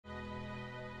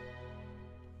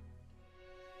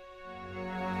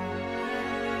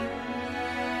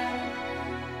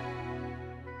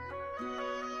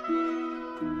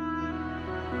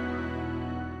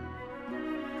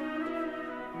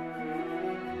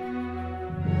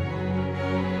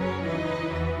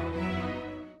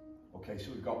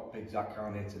we've got Big Zach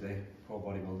Khan here today, pro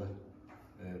bodybuilder,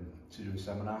 to do a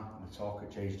seminar and a talk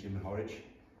at Jay's Gym in Horwich.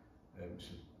 It's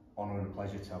an honour and a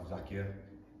pleasure to have Zach here.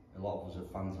 A lot of us are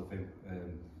fans of him.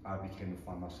 I became a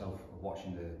fan myself of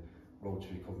watching the Road to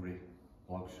Recovery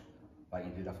vlogs like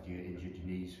you did after you injured your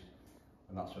knees,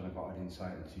 and that's when I got an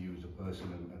insight into you as a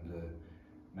person and the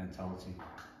mentality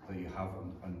that you have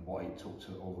and what it took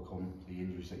to overcome the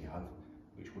injuries that you had,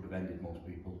 which would have ended most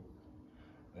people.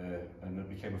 And I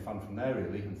became a fan from there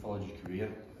really and followed your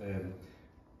career.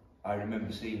 I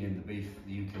remember seeing you in the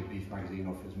UK Beef magazine,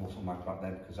 or if it was Muscle Mag back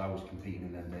then, because I was competing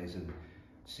in them days, and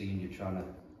seeing you trying to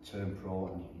turn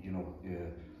pro and you're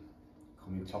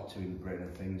coming top 2 in Britain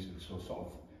and things, and so sort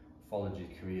of followed your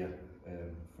career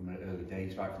from the early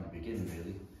days, right from the beginning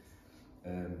really.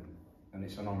 And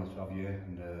it's an honour to have you here,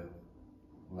 and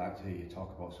we'd like to hear you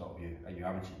talk about sort of your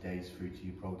amateur days through to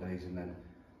your pro days, and then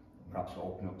perhaps we'll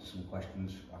open up to some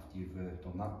questions after you've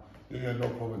done that. Yeah, no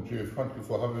problem, Jay. Thank you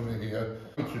for having me here.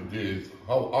 Amateur days,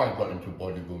 how I got into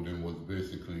bodybuilding was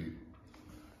basically,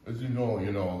 as you know,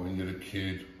 when you're a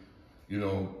kid,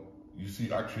 you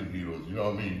see action heroes, you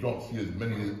know what I mean? You don't see as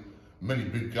many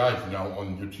big guys now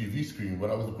on your TV screen.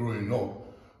 When I was growing up,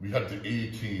 we had the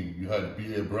A-Team, you had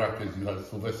B.A. Brackers, you had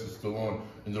Sylvester Stallone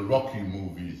in the Rocky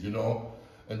movies, and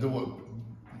there were,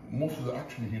 most of the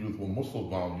action heroes were muscle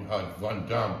bound. You had Van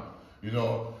Damme,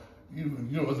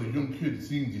 as a young kid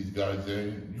seeing these guys,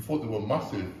 and you thought they were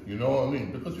massive, you know what I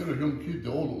mean? Because you're a young kid, they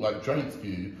all look like giants to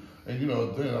you. And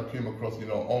then I came across,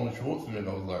 Arnold Schwarzenegger, and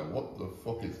I was like, what the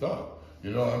fuck is that?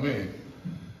 You know what I mean?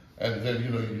 And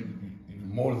then,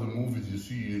 more of the movies you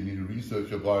see and you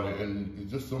research about it, and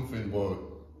it's just something will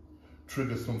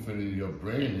trigger something in your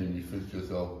brain, and you think to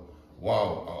yourself,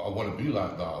 wow, I want to be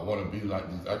like that. I want to be like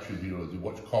these action heroes. You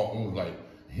watch cartoons like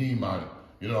He-Man,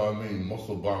 you know what I mean,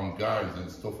 muscle-bound guys and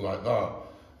stuff like that.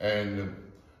 And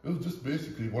it was just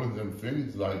basically one of them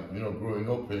things, like, growing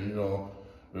up and,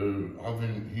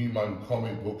 having He-Man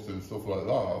comic books and stuff like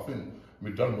that. I think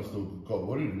my dad must have got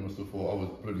worried. He must have thought I was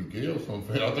bloody gay or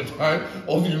something at the time.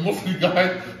 All these muscly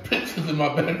guys, pictures in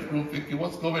my bedroom, thinking,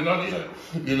 what's going on here?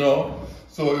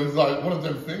 So it was like one of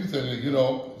them things, and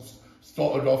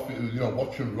started off,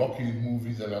 watching Rocky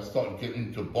movies, and I started getting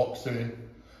into boxing.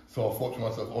 So I thought to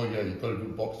myself, oh yeah, you've got to do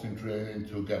boxing training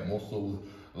to get muscles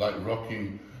like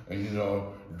Rocky,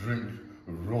 and drink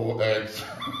raw eggs.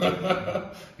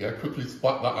 Yeah, quickly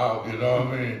spat that out, you know what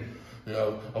I mean? I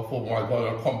thought, my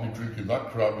God, I can't be drinking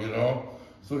that crap,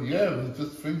 So yeah, it was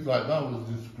just things like that. It was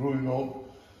just growing up.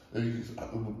 It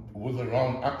was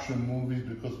around action movies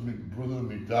because my brother,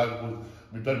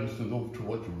 my dad used to love to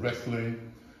watch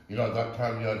wrestling. At that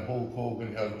time you had Hulk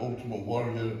Hogan, you had Ultimate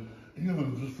Warrior, it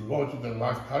was just larger than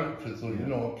life characters. So,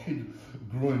 a kid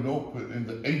growing up in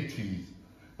the 80s,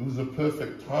 it was a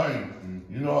perfect time,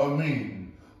 you know what I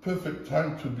mean? Perfect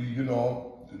time to be,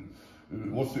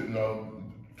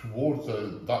 towards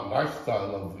that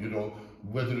lifestyle of,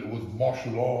 whether it was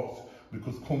martial arts,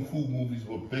 because Kung Fu movies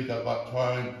were big at that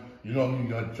time, you know what I mean?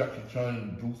 You had Jackie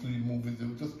Chan, Bruce Lee movies, it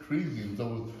was just crazy. There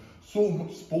was so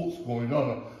much sports going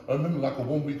on. I remember like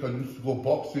 1 week I used to go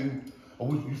boxing. I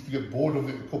used to get bored of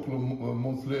it a couple of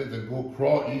months later, then go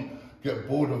karate, get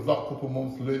bored of that a couple of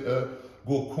months later,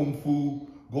 go Kung Fu,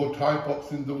 go Thai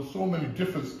boxing. There were so many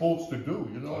different sports to do,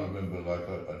 I remember like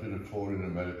I did a tour in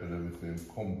America and everything,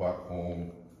 come back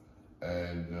home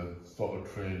and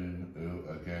started training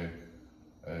again.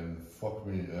 And fuck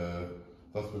me,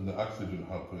 that's when the accident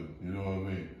happened, you know what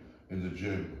I mean? In the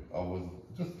gym, I was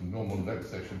just a normal leg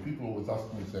session. People always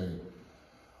ask me saying,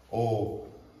 oh,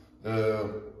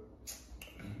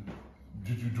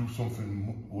 did you do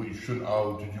something what you shouldn't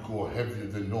have? Did you go heavier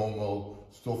than normal?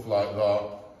 Stuff like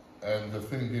that. And the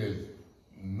thing is,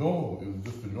 no, it was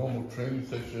just a normal training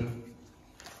session.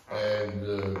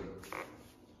 And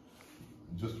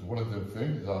just one of them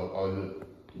things.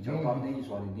 Did you have knees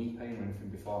or any knee pain or anything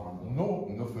beforehand? No,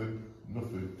 nothing.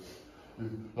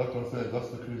 Like I said, that's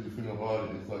the crazy thing about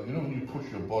it. It's like, when you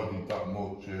push your body that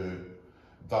much,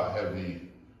 that heavy,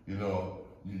 you're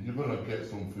gonna get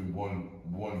something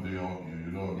one day, aren't you?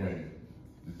 You know what I mean?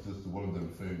 It's just one of them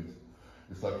things.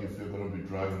 It's like if you're gonna be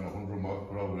driving 100 miles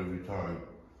per hour every time,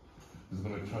 there's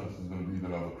gonna be you're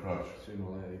gonna have a crash. Sooner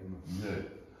or later, yeah.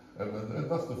 And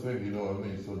that's the thing, you know what I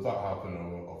mean? So that happened,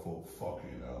 and I thought, fuck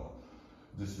it now.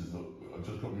 I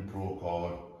just got my pro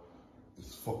card.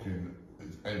 It's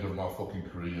end of my fucking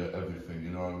career, everything,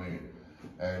 you know what I mean?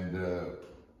 And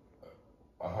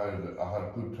I had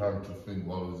a good time to think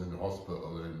while I was in the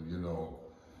hospital,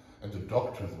 and the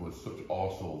doctors were such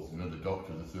arseholes, the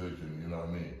doctor, the surgeon, you know what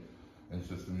I mean? And it's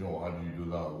just, how do you do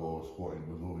that? Well, squatting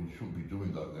was, oh, you shouldn't be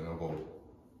doing that. Then I go,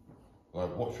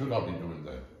 Like, what should I be doing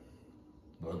then?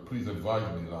 Like, please advise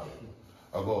me. Like,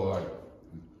 I go like,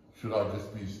 should I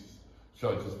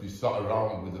just be sat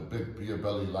around with a big beer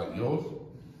belly like yours?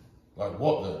 Like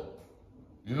what then?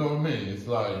 You know what I mean? It's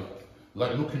like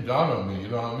looking down on me. You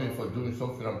know what I mean? For doing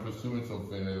something, I'm pursuing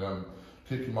something, and I'm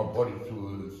taking my body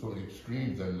to some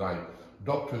extremes. And like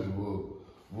doctors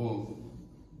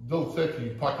they'll say to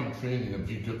you, pack in training and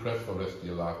be depressed for the rest of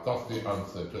your life. That's the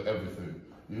answer to everything.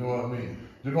 You know what I mean?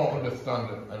 They don't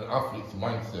understand an athlete's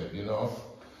mindset, you know?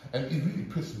 And it really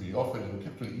pissed me off, and he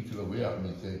kept on eating away at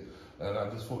me, and I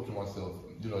just thought to myself,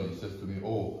 you know, he says to me,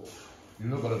 oh, you're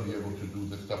not going to be able to do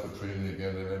this type of training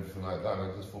again and everything like that.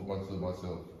 And I just thought to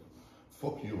myself,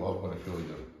 fuck you, I'm going to show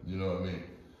you. You know what I mean?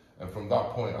 And from that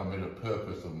point, I made a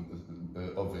purpose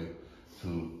of it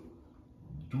to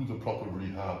do the proper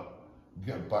rehab,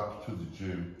 get back to the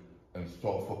gym, and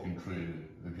start fucking training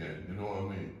again. You know what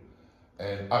I mean?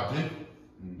 And I did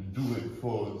do it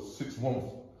for 6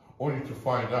 months, only to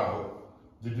find out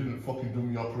they didn't fucking do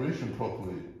my operation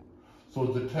properly. So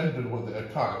the tendon where they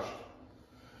attached,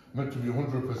 meant to be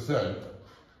 100%,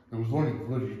 it was only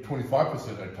really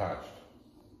 25% attached.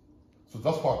 So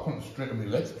that's why I couldn't straighten my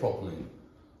legs properly.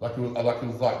 Like it was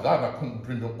like that, and I couldn't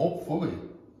bring them up fully.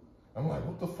 I'm like,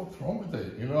 what the fuck's wrong with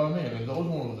it? You know what I mean? And the other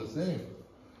one was the same.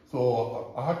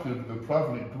 So I had to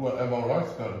privately do an MRI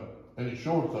scan, and it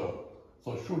showed that.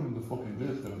 So I showed him the fucking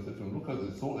disc, and I said to him, look at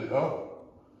this, sort it out.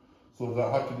 So that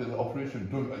I had to get the operation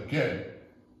done again.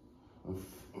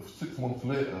 6 months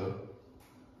later,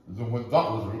 then when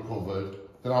that was recovered,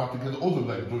 then I had to get the other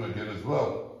leg done again as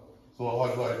well. So I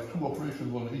had like 2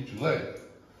 operations on each leg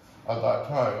at that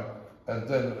time. And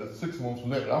then 6 months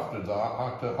later after that, I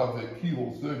had to have a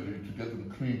keyhole surgery to get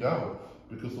them cleaned out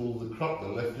because all the crap that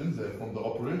left in there from the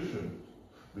operation,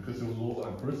 because it was all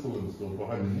like bristle and stuff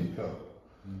behind the kneecap.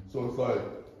 So it's like,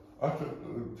 after,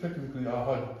 technically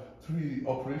I had 3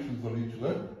 operations on each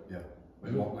leg. Yeah.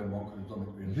 When one could have done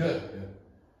it really. Yeah.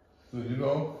 So, you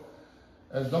know,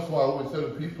 and that's why I always say to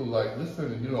people, like,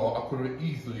 listen, you know, I could have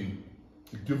easily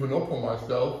given up on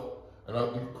myself, and I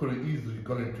could have easily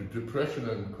gone into depression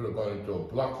and could have gone into a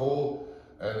black hole,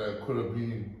 and I could have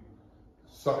been,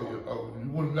 you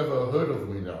would have never heard of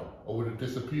me now. I would have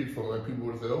disappeared from when people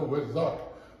would have said, oh, where's Zach?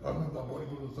 I remember that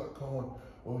bodybuilder Zach Cohen.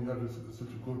 Oh, he had such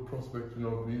a good prospect, you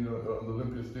know, being on the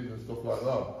Olympia stage and stuff like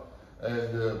that.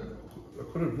 And I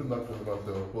could have done that to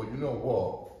myself, but you know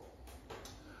what?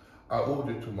 I owed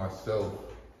it to myself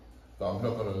that I'm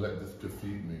not going to let this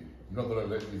defeat me. I'm not going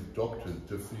to let these doctors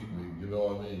defeat me, you know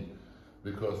what I mean?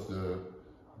 Because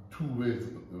 2 ways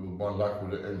my life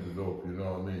would have ended up, you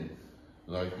know what I mean?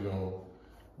 Like, you know,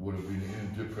 would have been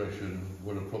in depression,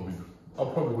 I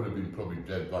probably would have been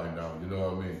dead by now, you know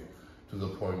what I mean? To the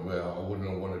point where I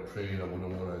wouldn't want to train, I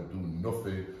wouldn't want to do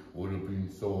nothing, would have been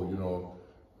so, you know,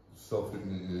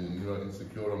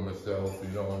 insecure on myself,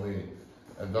 you know what I mean?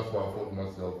 And that's why I thought to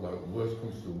myself, like, worst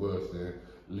comes to worst, at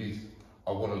least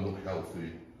I want to look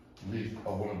healthy. At least I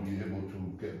want to be able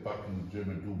to get back in the gym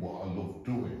and do what I love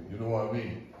doing. You know what I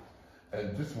mean?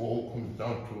 And this all comes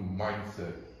down to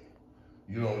mindset.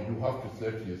 You know, you have to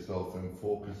say to yourself and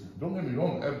focus. Don't get me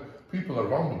wrong, people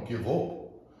around me give up.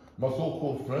 My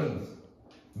so-called friends,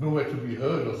 nowhere to be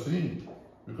heard or seen,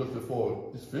 because they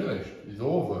thought, it's finished, it's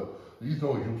over. He's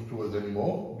no use to us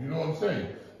anymore. You know what I'm saying?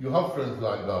 You have friends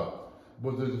like that.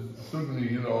 But then suddenly,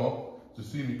 you know, to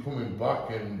see me coming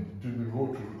back and doing the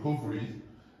road to recovery,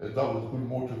 that was good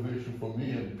motivation for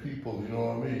me and people, you know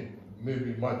what I mean?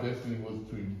 Maybe my destiny was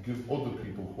to give other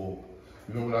people hope.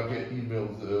 You know, when I get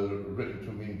emails written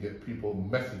to me, get people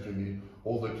messaging me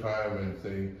all the time and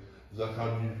saying, Zach, how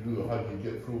do you do it? How do you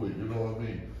get through it? You know what I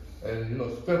mean? And, you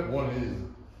know, step 1 is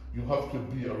you have to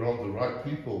be around the right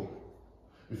people.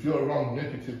 If you're around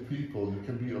negative people, you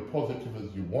can be as positive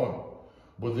as you want,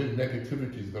 but then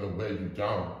negativity is going to wear you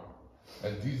down.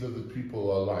 And these are the people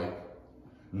who are like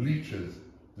leeches.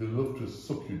 They love to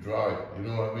suck you dry, you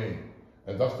know what I mean?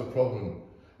 And that's the problem.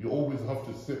 You always have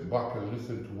to sit back and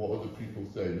listen to what other people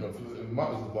say. You know, it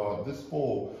matters about this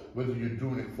sport, whether you're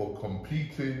doing it for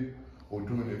competing, or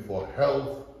doing it for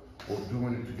health, or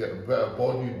doing it to get a better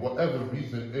body, whatever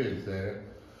reason it is,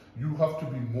 you have to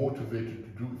be motivated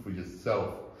to do it for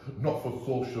yourself, not for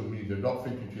social media, not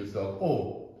thinking to yourself,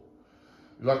 oh,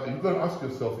 like you've got to ask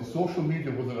yourself, if social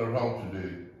media wasn't around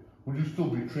today, would you still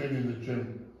be training in the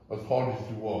gym as hard as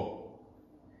you are?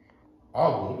 I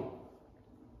would.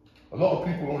 A lot of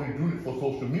people are only doing it for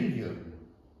social media.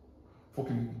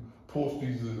 Fucking post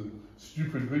these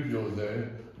stupid videos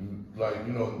there, like,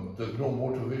 you know, there's no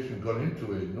motivation gone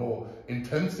into it, no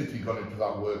intensity gone into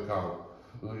that workout.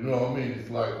 You know what I mean? It's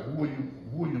like, who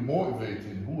are you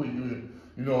motivating? Who are you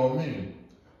You know what I mean?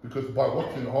 Because by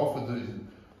watching half of the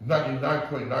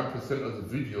 99.9% of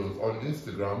the videos on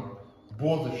Instagram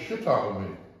bore the shit out of me.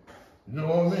 You know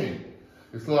what I mean?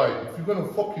 It's like, if you're gonna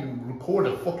fucking record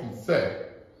a fucking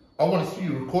set, I wanna see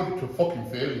you record it to fucking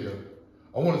failure.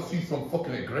 I wanna see some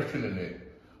fucking aggression in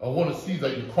it. I wanna see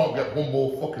that you can't get one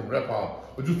more fucking rep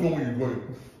out. I just know where you're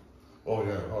going. Oh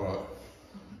yeah, alright.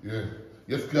 Yeah.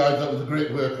 Yes guys, that was a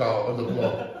great workout on the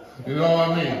block. You know what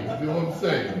I mean? You know what I'm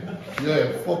saying?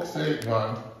 Yeah, fuck's sake,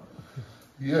 man.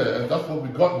 Yeah, and that's what we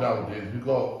got nowadays. We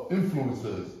got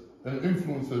influencers. And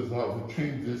influencers have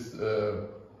changed this,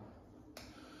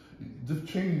 they've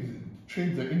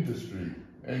changed the industry.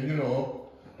 And you know,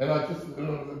 and I just,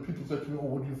 people said to me, oh,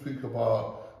 what do you think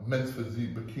about men's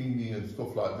physique, bikini and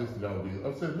stuff like this nowadays?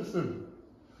 I said, listen,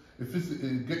 if this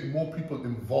is getting more people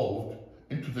involved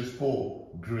into the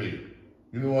sport, great.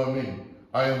 You know what I mean?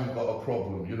 I haven't got a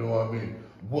problem, you know what I mean?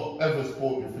 Whatever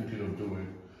sport you're thinking of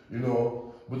doing, you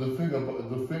know? But the thing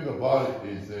about it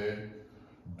is,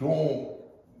 don't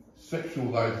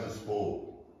sexualize the sport.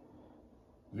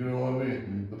 You know what I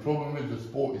mean? The problem is the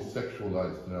sport is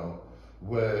sexualized now,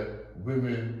 where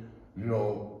women, you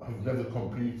know, have never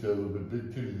competed with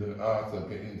big titties and ass are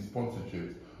getting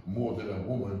sponsorships more than a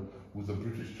woman who's a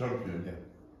British champion.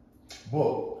 Yeah.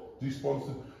 But these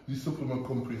supplement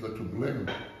companies are to blame,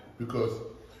 because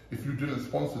if you didn't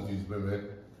sponsor these women,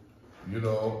 you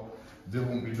know, they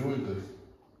won't be doing this.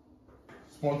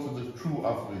 Sponsor the true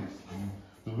athletes,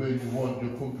 the way you want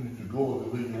your company to go, the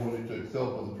way you want it to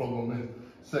excel. But the problem is,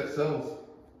 sex sells,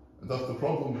 and that's the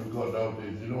problem we've got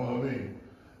nowadays. You know what I mean?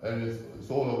 And it's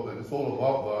all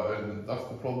about that, and that's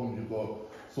the problem. You've got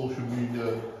social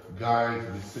media guys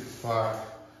with six-pack,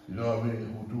 you know what I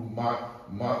mean, who do my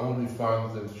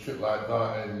OnlyFans and shit like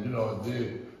that, and you know,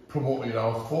 they promoting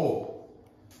our sport,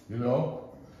 you know,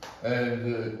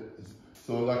 and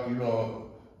so like, you know,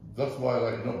 that's why,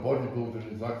 like, you know,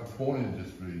 bodybuilding is like the porn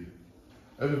industry.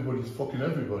 Everybody's fucking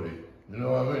everybody, you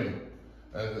know what I mean?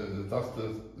 And that's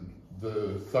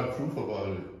the sad truth about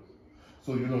it.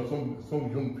 So, you know,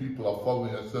 some young people are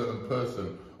following a certain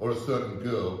person or a certain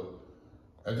girl,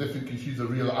 and they're thinking she's a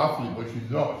real athlete, but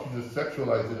she's not. She's just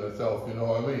sexualizing herself, you know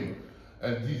what I mean?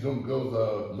 And these young girls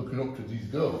are looking up to these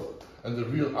girls. And the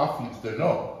real athletes, they're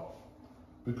not.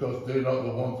 Because they're not the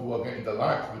ones who are getting the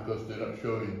likes, because they're not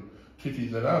showing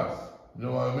titties and ass. You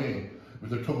know what I mean?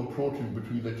 With a tub of protein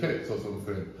between the tits or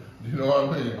something. You know what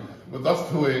I mean? But that's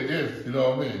the way it is, you know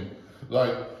what I mean?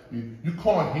 Like, you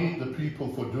can't hate the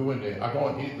people for doing it. I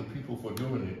don't hate the people for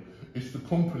doing it. It's the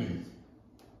companies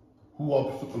who are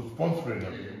sponsoring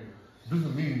it.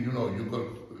 Doesn't mean, you know, you've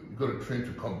got to train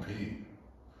to compete.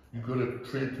 You've got to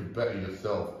train to better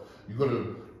yourself. You've got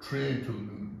to train to,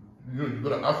 you know, you've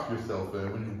got to ask yourself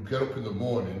when you get up in the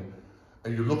morning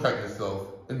and you look at yourself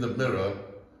in the mirror,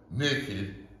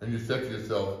 naked, and you say to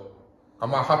yourself,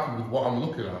 am I happy with what I'm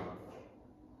looking at?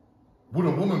 Would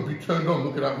a woman be turned on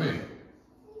looking at me?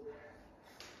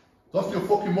 That's your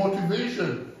fucking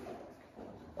motivation.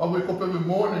 I wake up every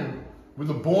morning with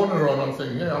a boner on, I'm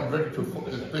saying, yeah, I'm ready to fuck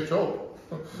this bitch up.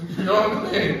 You know what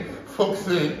I mean? Fuck's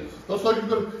sake. That's how you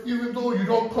gotta, even though you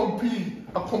don't compete,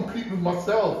 I compete with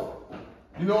myself.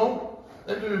 You know?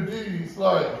 End of the day, it's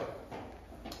like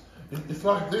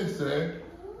this,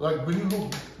 like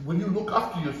when you look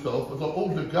after yourself as an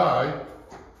older guy,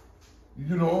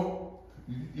 you know,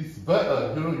 it's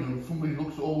better. You know, somebody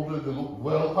looks older, they look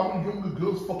well. How many younger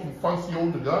girls fucking fancy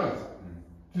older guys?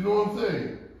 Do you know what I'm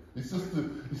saying? It's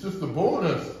just a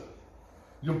bonus.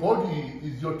 Your body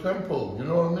is your temple, you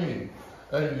know what I mean?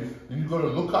 And you got to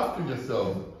look after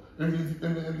yourself. And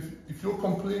if you're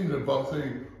complaining about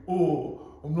saying, oh,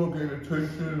 I'm not getting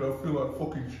attention, I feel like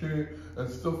fucking shit, and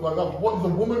stuff like that, what is a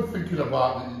woman thinking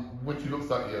about when she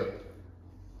looks at you?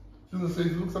 She's going to say,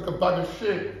 it looks like a bag of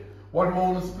shit. Why do I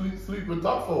want to sleep with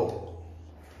that for?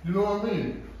 You know what I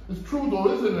mean? It's true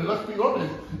though, isn't it? Let's be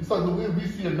honest. It's like the way we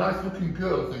see a nice looking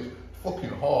girl and think, fucking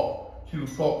hot. She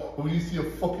looks hot. But when you see a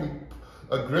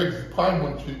Greg's pie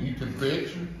munching eating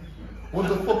bitch, what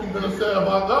the fuck are you gonna say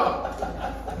about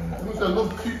that? You're gonna say,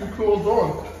 look, keep the clothes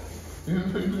on.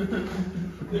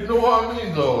 You know what I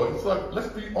mean though? It's like, let's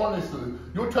be honest.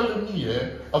 You're telling me,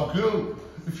 a girl,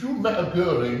 if you met a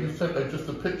girl and you sent her just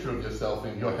a picture of yourself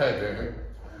in your head,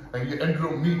 and you ended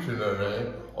up meeting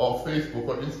her, or Facebook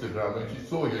or Instagram, and she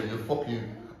saw you and you're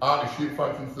fucking out of shape,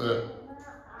 and said,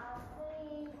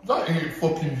 that ain't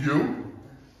fucking you.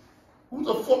 Who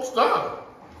the fuck's that?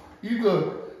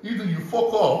 Either you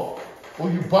fuck off, or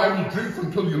you buy me drinks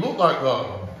until you look like that.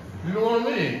 You know what I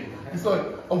mean? It's like,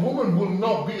 a woman will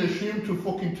not be ashamed to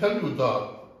fucking tell you that.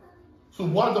 So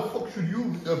why the fuck should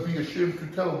you be ashamed to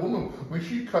tell a woman when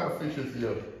she catfishes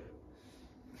you?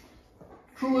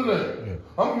 True, innit? Yeah.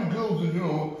 How many girls,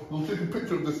 they'll take a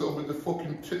picture of themselves with the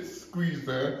fucking tits squeezed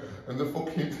there, and they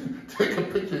fucking take a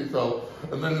picture of themselves,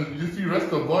 and then you see the rest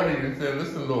of the body and say,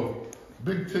 listen, love,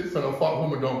 big tits on a fat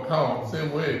woman don't count.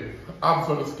 Same way, abs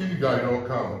on a skinny guy don't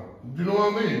count. Do you know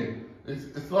what I mean?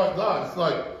 It's like that. It's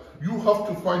like, you have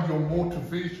to find your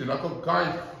motivation. I've got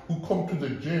guys who come to the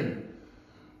gym.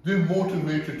 They're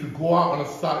motivated to go out on a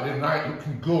Saturday night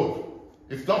looking good.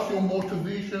 If that's your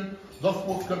motivation, that's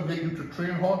what's going to get you to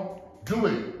train hard, do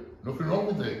it. Nothing wrong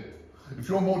with it. If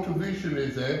your motivation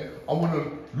is I want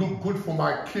to look good for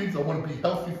my kids, I want to be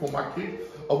healthy for my kids,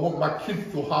 I want my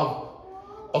kids to have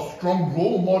a strong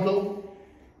role model,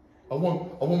 I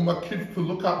want my kids to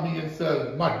look at me and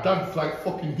say, my dad's like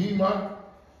fucking He-Man,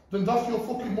 then that's your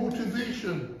fucking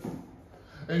motivation.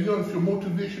 And if your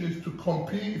motivation is to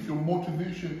compete, if your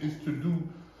motivation is to do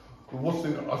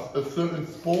a certain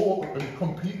sport and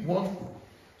compete one,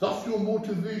 that's your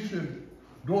motivation.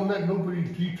 Don't let nobody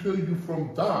deter you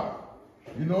from that.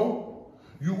 You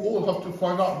all have to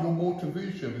find out your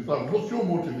motivation. It's like, what's your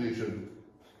motivation?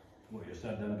 What you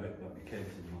said then about your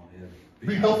kids and all, yeah.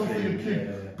 Be healthy for your kid.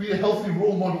 Yeah. Be a healthy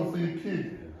role model for your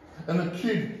kid. Yeah. And a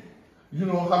kid,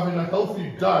 having a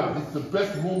healthy dad is the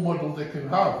best role model they can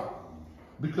have.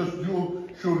 Because you're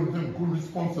showing them good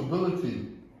responsibility.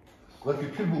 Like a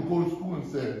kid will go to school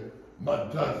and say, my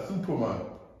dad's Superman.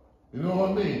 You know what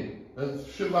I mean? And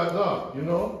shit like that,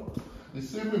 The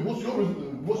same way, what's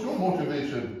your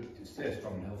motivation? To stay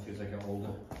strong and healthy as I get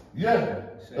older. Yeah,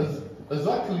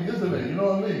 exactly, isn't it? You know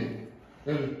what I mean?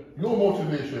 And your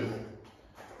motivation?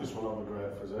 Just want to have a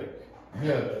great physique.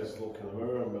 Yeah. Just look in the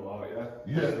mirror and be like,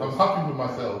 yeah, I'm happy with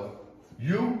myself.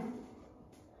 You?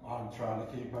 I'm trying to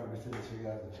keep everything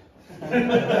together.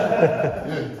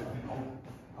 Yeah.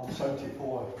 I'm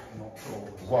 74 in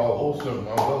October. Wow, awesome.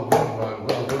 Well done, man.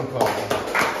 Well done, pal.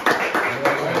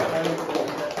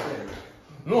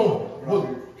 No, but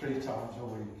 3 times a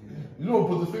week.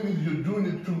 but the thing is, you're doing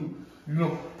it to,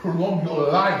 prolong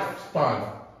your lifespan.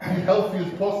 Be healthy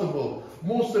as possible.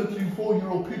 Most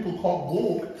 74-year-old people can't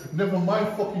walk, never mind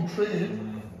fucking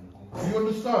train. You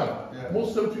understand? Yeah.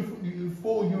 Most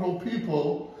 74-year-old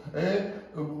people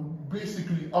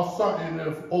basically are sat in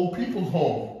an old people's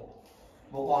home.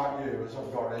 Well, like you, as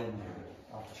I've got injured,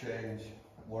 I've changed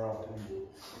where I've been.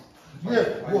 Yeah,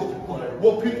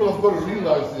 what people have got to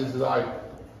realise is that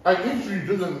an injury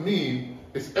doesn't mean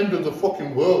it's end of the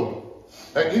fucking world.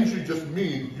 An injury just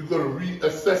means you've got to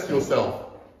reassess yourself.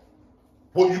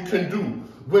 What you can do.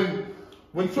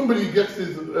 When somebody gets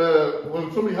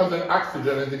when somebody has an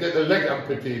accident and they get their leg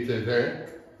amputated,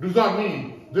 does that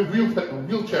mean they're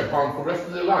wheelchair bound for the rest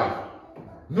of their life?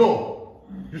 No.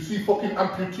 You see fucking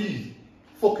amputees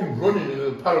fucking running in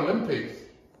the Paralympics.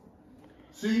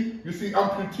 See? You see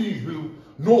amputees with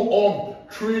no arm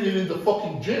training in the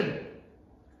fucking gym.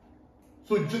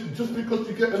 So just because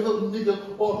you get a little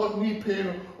nigga, oh, I got knee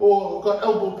pain, or I got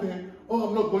elbow pain, oh,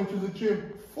 I'm not going to the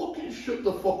gym. Fucking shut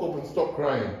the fuck up and stop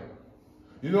crying.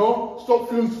 Stop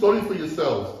feeling sorry for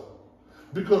yourselves.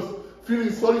 Because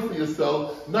feeling sorry for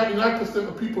yourself, 99%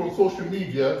 of people on social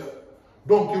media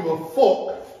don't give a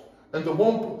fuck, and the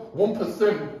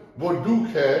 1% what do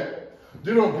care,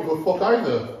 they don't give a fuck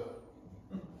either.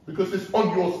 Because it's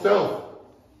on yourself.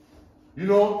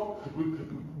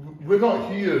 We're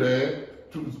not here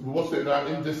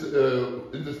in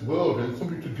this world and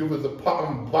somebody to give us a pat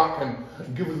on the back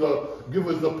and give us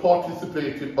a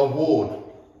participating award.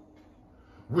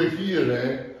 We're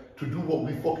here to do what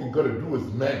we fucking gotta do as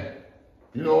men.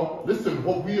 Listen,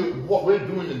 what we're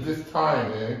doing in this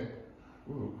time,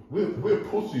 we're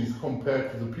pussies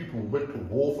compared to the people who went to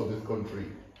war for this country,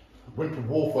 went to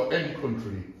war for any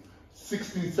country.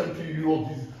 16, 17-year-old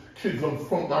these kids on the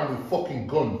front line with fucking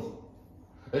guns.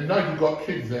 And now you got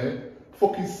kids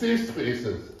fucking safe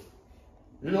spaces.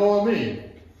 You know what I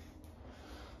mean?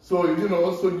 So,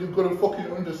 you've got to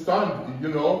fucking understand,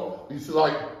 it's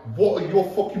like, what are your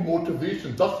fucking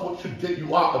motivations? That's what should get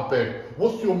you out of bed.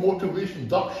 What's your motivation?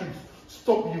 That should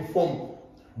stop you from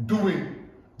doing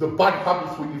the bad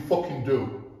habits what you fucking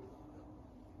do.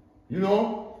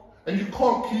 And you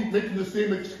can't keep making the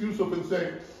same excuse up and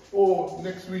saying, oh,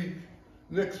 next week,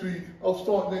 I'll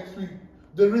start next week.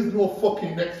 There is no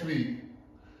fucking next week.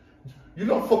 You're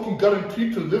not fucking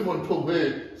guaranteed to live until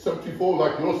we're 74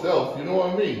 like yourself, you know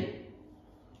what I mean?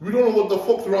 We don't know what the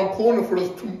fuck's around the corner for us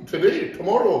today,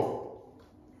 tomorrow.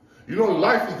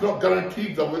 Life is not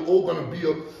guaranteed that we're all going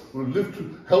to live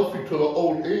healthy till our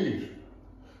old age.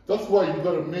 That's why you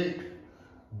got to make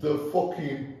the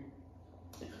fucking,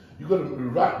 You got to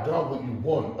write down what you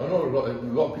want. I know a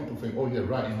lot of people think, oh yeah,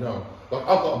 write it down. Like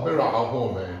I've got a mirror at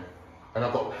home, man, and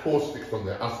I've got post-its on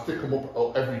there. I stick them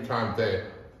up every time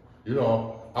there. You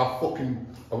know, I've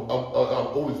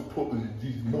always put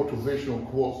these motivational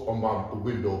quotes on my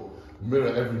window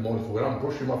mirror every morning. So when I'm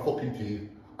brushing my fucking teeth,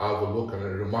 I have a look and it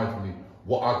reminds me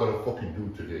what I gotta fucking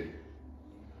do today.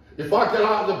 If I get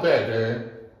out of the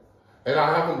bed and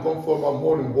I haven't gone for my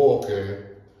morning walk,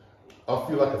 I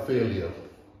feel like a failure.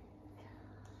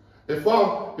 If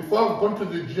I've gone to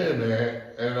the gym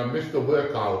and I missed the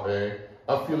workout,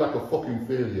 I feel like a fucking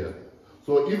failure.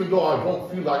 So even though I don't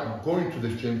feel like going to the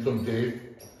gym some days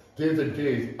and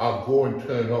days, I'll go and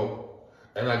turn up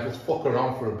and I just fuck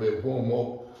around for a bit, warm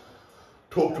up,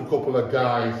 talk to a couple of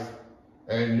guys,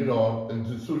 and you know, and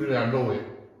as soon as I know it,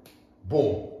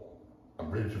 boom,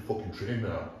 I'm ready to fucking train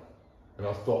now. And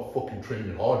I'll start fucking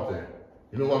training hard then.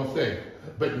 You know what I'm saying?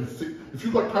 But if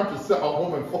you got time to sit at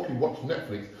home and fucking watch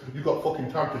Netflix, you got fucking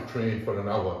time to train for an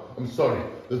hour. I'm sorry.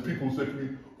 There's people who say to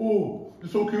me, oh,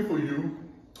 it's okay for you.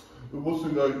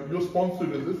 You're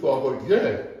sponsored as this. So I go,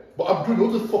 yeah, but I'm doing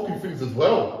other fucking things as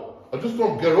well. I just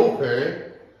don't get up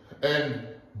and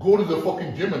go to the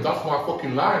fucking gym and that's my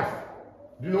fucking life.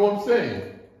 Do you know what I'm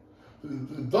saying?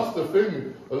 That's the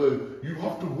thing. You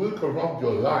have to work around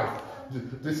your life.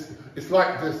 It's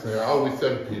like this. I always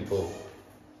tell people,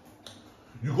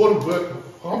 you got to work.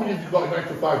 How many of you got a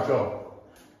 9-to-5 job?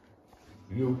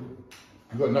 You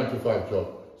got a 9-to-5 job.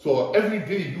 So every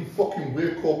day you fucking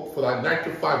wake up for that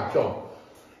 9-to-5 job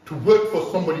to work for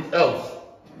somebody else,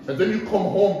 and then you come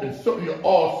home and sit on your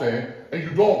arse and you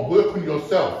don't work on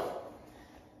yourself.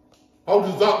 How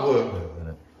does that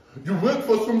work? You work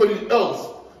for somebody else,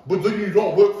 but then you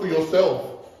don't work for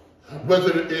yourself.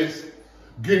 Whether it is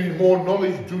gaining more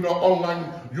knowledge, doing an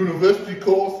online university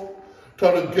course,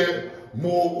 trying to get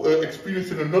more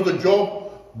experience in another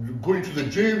job, going to the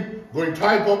gym, going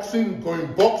Thai boxing,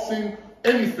 going boxing,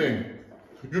 anything.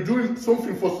 You're doing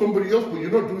something for somebody else, but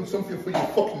you're not doing something for your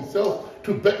fucking self,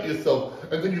 to better yourself.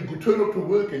 And then you turn up to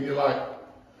work and you're like,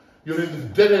 you're in this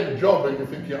dead-end job and you're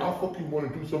thinking, I fucking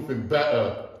want to do something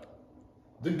better.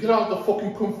 Then get out of the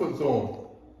fucking comfort zone.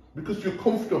 Because you're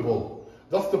comfortable.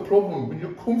 That's the problem. When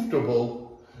you're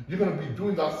comfortable, you're going to be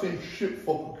doing that same shit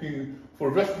for the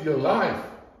rest of your life.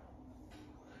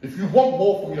 If you want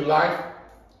more from your life,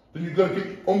 then you've got to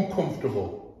get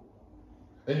uncomfortable.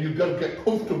 And you've got to get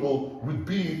comfortable with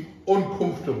being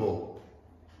uncomfortable.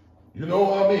 You know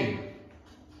what I mean?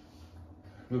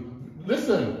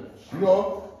 Listen, you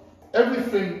know,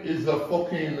 everything is a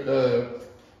fucking a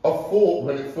thought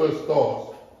when it first starts.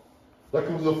 Like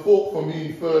it was a thought for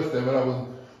me first when I was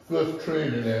first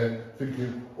training there,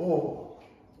 thinking, oh,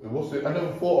 what's it? I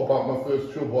never thought about my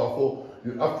first show, but I thought,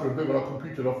 after a bit when I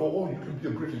competed, I thought, oh, you can be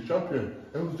a British champion.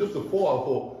 And it was just a thought. I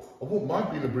thought, I won't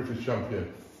mind being a British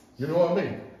champion. You know what I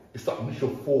mean? It's that initial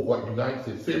thought what unites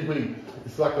it. Same way,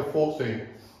 it's like a thought saying,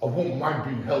 I won't mind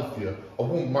being healthier. I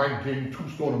won't mind gaining 2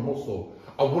 stone of muscle.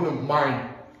 I wouldn't mind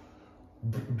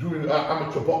doing an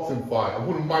amateur boxing fight. I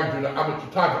wouldn't mind doing an amateur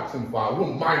Thai boxing fight. I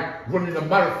wouldn't mind running a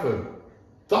marathon.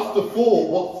 That's the thought,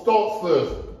 what starts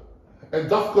first. And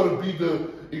that's got to be the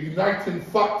igniting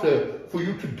factor for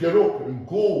you to get up and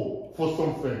go for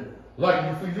something.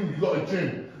 Like for you got a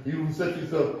gym, you said to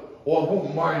yourself, oh, I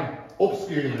won't mind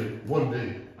upscaling one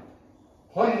day.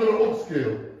 How are you going to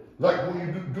upscale? Like what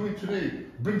you're doing today,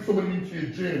 bring somebody into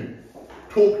your gym,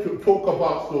 talk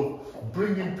about stuff,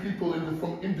 bringing people in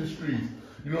from industries,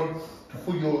 you know,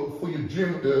 for your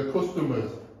gym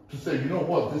customers to say, you know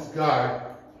what, this guy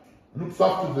looks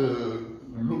after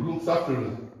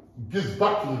us, gives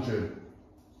back to the gym.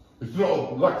 It's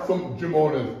not like some gym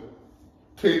owners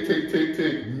take,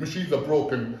 machines are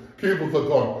broken, cables are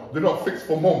gone, they're not fixed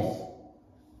for months.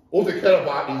 All they care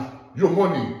about is your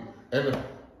money and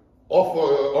offer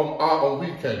on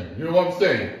weekend. You know what I'm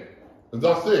saying? And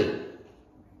that's it.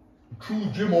 True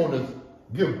gym owners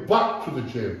give back to the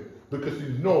gym because you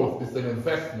know it's an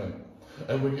investment.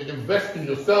 And when you invest in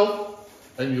yourself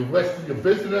and you invest in your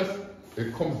business,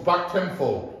 it comes back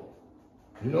tenfold.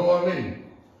 You know what I mean?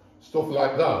 Stuff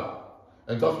like that.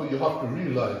 And that's what you have to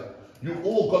realize. You've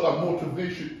all got that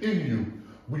motivation in you,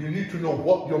 but you need to know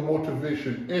what your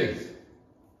motivation is.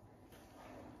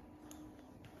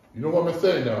 You know what I'm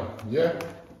saying now? Yeah?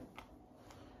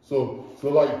 So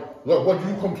like what do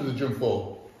you come to the gym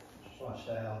for? Just want to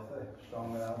stay healthy,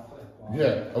 strong and healthy.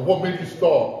 Yeah, and what made you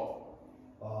start?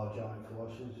 Oh, joint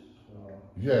forces. So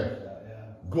yeah,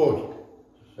 good.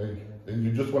 And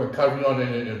you just want to carry on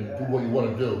and do what you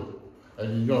want to do.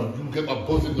 And you know, you get that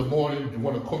buzz in the morning, you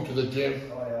want to come to the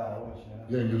gym. Oh yeah, always,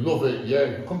 yeah, you love it, yeah,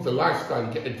 it becomes a lifestyle,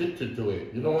 you get addicted to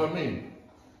it, you know what I mean?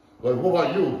 Like, what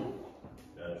about you?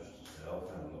 Yeah, just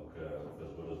healthy and look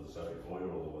as good as the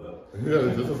 74-year-old over there.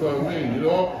 Yeah, that's what I mean, you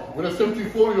know? When a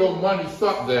 74-year-old man is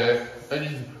sat there and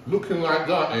he's looking like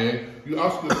that, you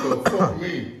ask yourself, fuck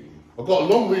me, I've got a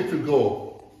long way to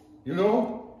go, you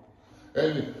know?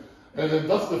 And then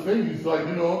that's the thing, it's like,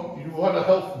 you know, you've had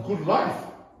a good life,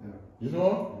 you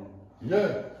know?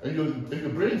 Yeah, and your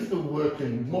brain's still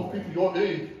working. Most people your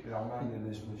age. Yeah, I'm handing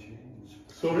these machines.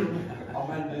 Sorry? I'm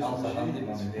handing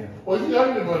these machines. Oh, is he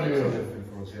handyman here?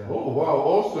 For us, yeah. Oh, wow,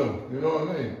 awesome. You know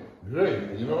what I mean?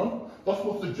 Great, you know? That's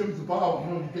what the gym's about.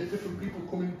 You know, you get different people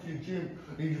coming into your gym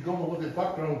and you don't know what their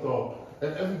backgrounds are.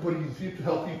 And everybody is here to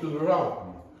help each other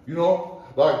out. You know?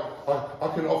 Like, I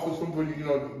can offer somebody, you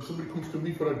know, somebody comes to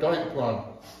me for a diet plan.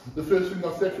 The first thing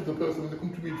I say to the person when they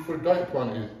come to me for a diet plan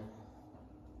is,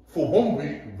 for 1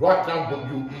 week, write down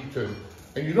what you've eaten.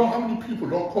 And you know how many people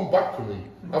don't come back to me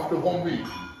after 1 week?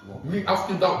 Me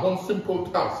asking that one simple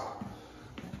task.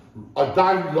 A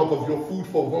diary log of your food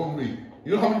for 1 week.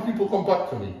 You know how many people come back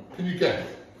to me? Can you guess?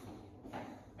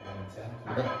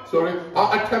 Sorry?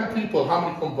 Out of 10 people, how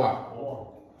many come back?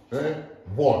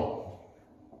 One.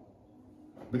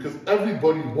 Because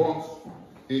everybody wants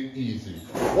it easy.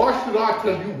 Why should I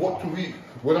tell you what to eat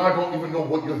when I don't even know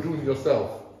what you're doing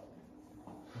yourself?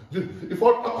 If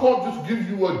I can't just give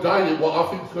you a diet what I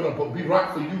think is going to be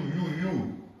right for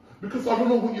you. Because I don't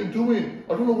know what you're doing.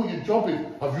 I don't know what your job is.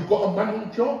 Have you got a manual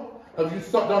job? Have you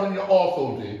sat down on your arse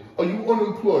all day? Are you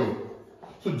unemployed?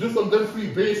 So just on them 3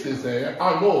 bases,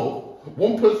 I know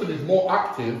one person is more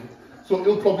active, so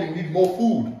he'll probably need more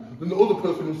food than the other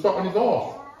person who sat on his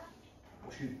arse.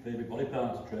 What's your favourite body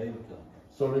part to train?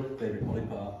 Sorry? Favourite body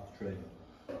part to train?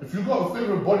 If you've got a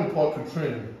favourite body part to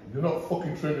train, you're not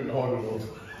fucking training hard enough.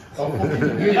 I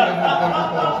fucking hate every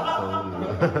body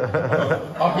part.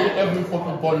 I hate every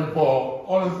fucking body part,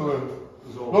 honestly.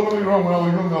 Don't get me wrong, when I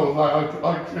was younger, like, I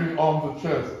train arms and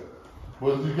chest.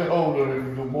 But as you get older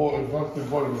and you're more advanced in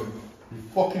bodybuilding, you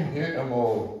fucking hate them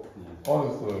all.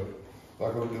 Honestly.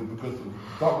 Like, because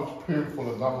that much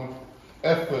painful and that much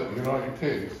effort, you know, it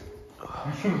takes.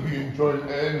 You shouldn't be enjoying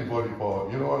any body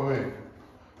part, you know what I mean?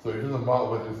 So it doesn't matter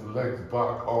whether it's legs,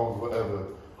 back, arms, whatever.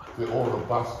 They're all a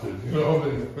bastard, you know what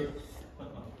I mean?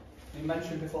 You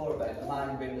mentioned before about the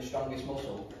mind being the strongest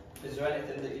muscle. Is there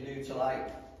anything that you do to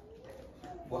like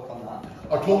work on that?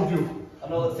 I told you. I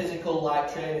know the physical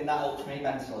like training that helps me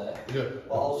mentally. Yeah.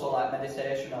 But also like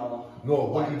meditation or no,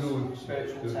 what like, you do is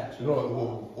spiritual text. You know,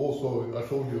 well, also I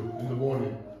told you in the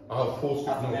morning I have post-it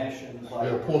notes. Affirmations,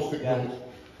 like, Yeah, post-it notes.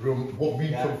 What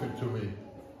means Yeah. something to me.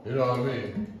 You know what I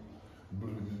mean?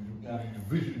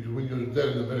 When you're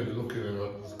there in the minute, you're looking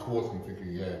at this course and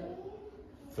thinking, yeah,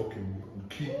 fucking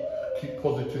keep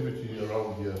positivity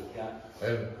around you. Yeah.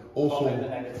 And also, the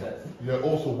negative. yeah,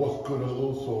 also what's good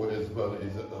also as well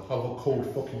is have a cold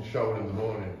fucking shower in the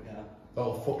morning. Yeah.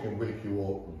 That'll fucking wake you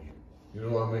up. You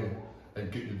know what I mean?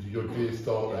 And get your day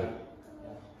started.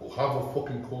 Yeah. Have a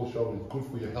fucking cold shower. It's good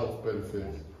for your health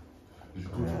benefits. It's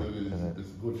good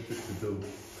it's good shit to do.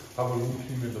 Have a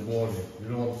routine in the morning. You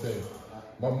know what I'm saying?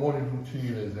 My morning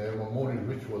routine is my morning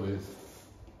ritual is.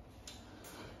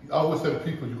 I always say to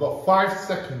people, you've got 5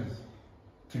 seconds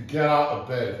to get out of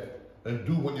bed and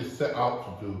do what you set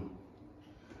out to do.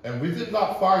 And within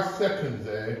that 5 seconds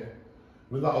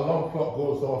when that alarm clock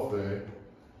goes off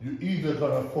you're either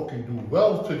gonna fucking do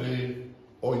well today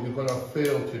or you're gonna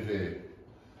fail today.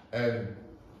 And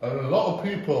a lot of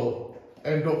people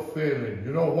end up failing.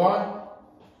 You know why?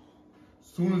 As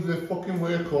soon as they fucking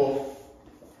wake up,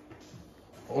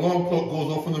 alarm clock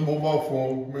goes off on the mobile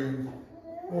phone, means,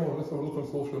 oh, let's have a look on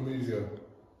social media.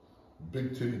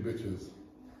 Big titty bitches.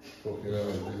 Fucking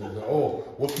hell. Oh,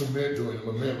 what's my mate doing?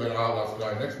 My mate went out last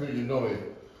night. Next minute you know it.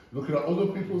 Looking at other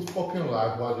people's fucking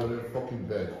lives while they're in fucking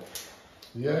bed.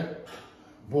 Yeah?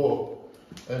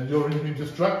 And you're being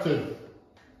distracted.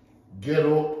 Get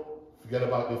up, forget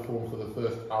about your phone for the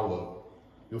first hour.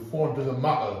 Your phone doesn't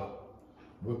matter.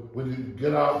 When you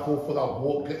get out, go for that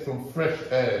walk, get some fresh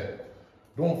air.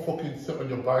 Don't fucking sit on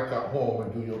your bike at home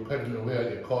and do your pedaling away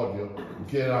at your cardio.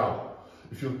 Get out.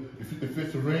 If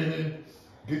it's raining,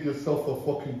 get yourself a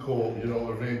fucking coat, you know,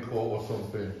 a raincoat or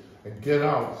something, and get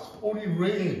out. It's only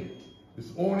rain.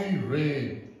 It's only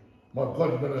rain. My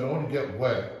God, you're gonna only get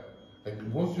wet.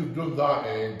 And once you've done that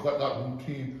and got that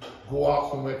routine, go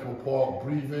out somewhere to a park,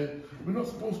 breathe in. We're not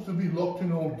supposed to be locked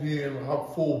in all day and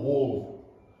have 4 walls.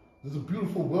 There's a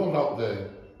beautiful world out there.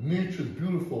 Nature's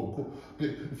beautiful.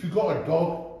 If you've got a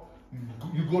dog,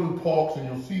 you go to parks and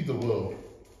you'll see the world.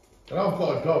 And I've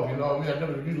got a dog, you know what I mean? I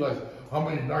never realized how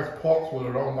many nice parks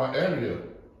were around my area.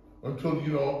 Until,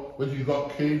 you know, when you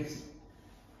got kids,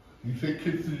 You take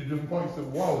kids to the different points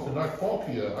and wow, it's a nice park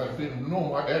here. I didn't know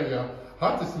my area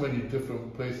had this many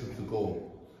different places to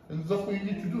go. And that's what you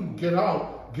need to do. Get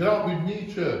out with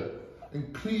nature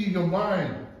and clear your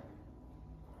mind.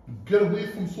 Get away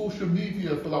from social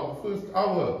media for that first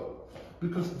hour,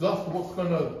 because that's what's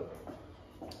gonna,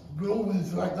 we're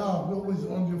always like that, we're always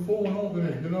on your phone, aren't we?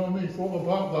 You know what I mean? It's all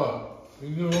about that.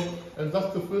 And, you know, and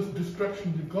that's the first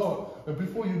distraction you got. And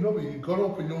before you know it, you got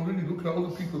up and you're really looking at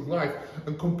other people's life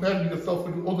and comparing yourself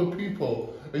with other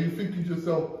people. And you're thinking to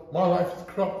yourself, my life is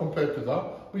crap compared to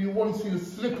that. But you want to see a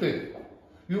snippet.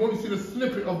 You want to see the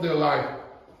snippet of their life.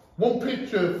 One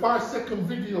picture, 5-second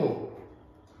video.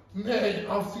 Man,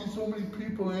 I've seen so many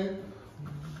people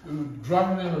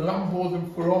driving in Lambos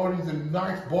and Ferraris and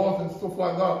nice bars and stuff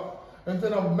like that. And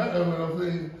then I've met him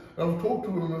and I've talked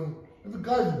to him and the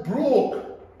guy's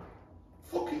broke.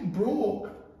 Fucking broke.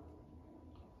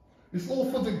 It's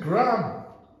all for the gram.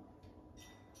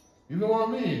 You know what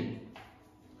I mean?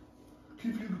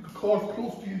 Keep your cards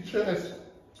close to your chest.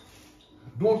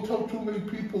 Don't tell too many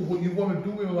people what you want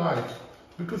to do in life,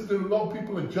 because there are a lot of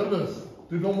people are jealous.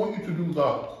 They don't want you to do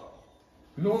that.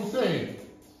 You know what I'm saying?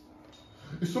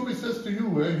 If somebody says to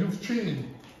you, you've changed,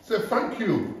 say thank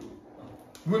you.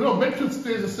 We're not meant to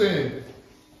stay the same.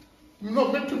 We're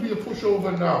not meant to be a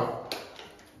pushover now.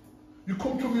 You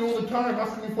come to me all the time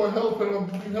asking me for help and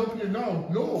I've been helping you now.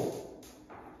 No.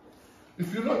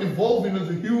 If you're not evolving as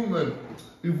a human,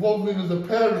 evolving as a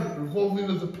parent, evolving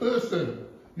as a person,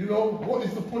 you know, what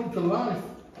is the point to life?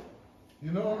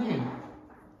 You know what I mean?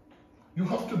 You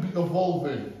have to be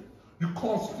evolving. You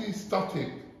can't stay static.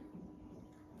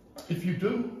 If you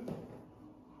do,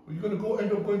 you're going to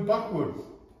end up going backwards.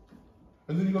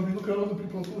 And then you're going to be looking at other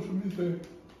people on social media saying,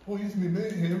 oh, he's me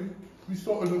mate, him. We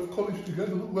started at college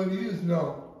together, look where he is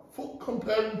now. Fuck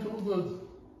comparing to others.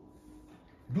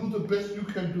 Do the best you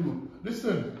can do.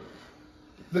 Listen,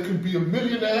 there can be a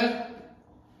millionaire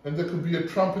and there can be a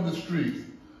tramp in the streets.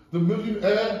 The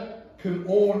millionaire can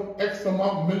own X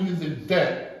amount millions in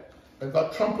debt, and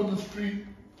that tramp on the street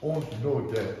owns no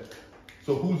debt.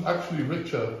 So who's actually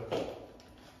richer?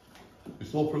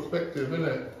 It's all perspective, isn't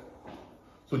it?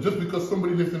 So just because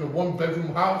somebody lives in a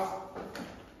 1-bedroom house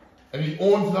and he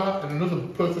owns that, and another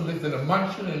person lives in a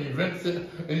mansion and he rents it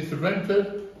and it's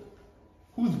rented,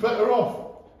 who's better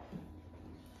off?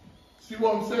 See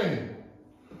what I'm saying?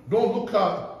 Don't look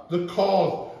at the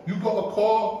cars. You got a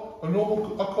car,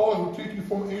 a car will take you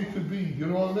from A to B, you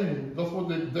know what I mean? That's what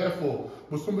they're there for.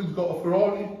 But somebody's got a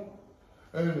Ferrari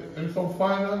and it's on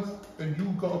finance, and you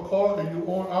got a car and you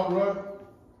own outright.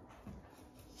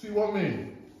 See what I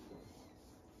mean?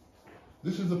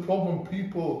 This is the problem.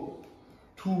 People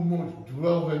too much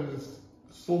dwell in this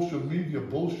social media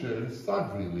bullshit, and it's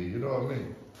sad really, you know what I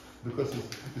mean? Because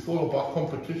it's all about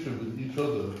competition with each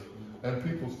other, and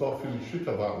people start feeling shit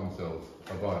about themselves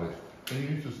about it. And you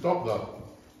need to stop that.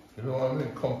 You know what I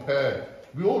mean? Compare.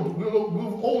 We've all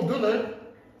done it.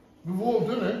 We've all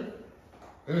done it.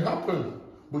 And it happens.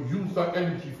 But use that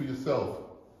energy for yourself.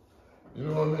 You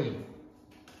know what I mean?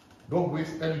 Don't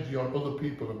waste energy on other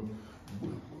people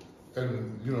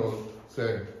and you know,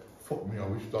 saying, fuck me, I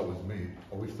wish that was me.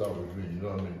 I wish that was me. You know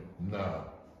what I mean? Nah.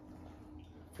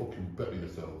 Fucking better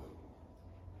yourself.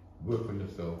 Work on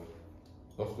yourself.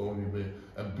 That's the only way.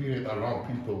 And being around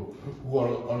people who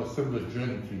are on a similar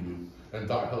journey to you, and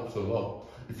that helps a lot.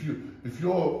 If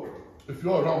you're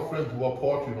around friends who are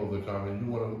partying all the time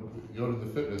and you're in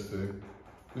the fitness thing,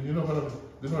 then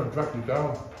they're gonna drag you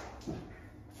down.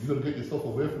 You gotta get yourself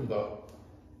away from that.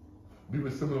 Be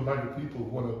with similar-minded people who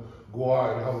wanna go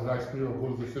out and have a nice meal,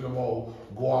 go to the cinema, or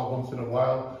go out once in a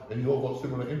while, and you all got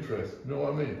similar interests. You know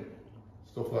what I mean?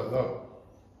 Stuff like that.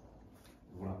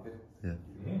 Everyone happy? Yeah.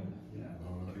 Yeah.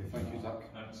 Thank you, Zach.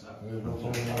 Thanks, Zach. Yeah, no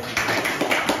problem.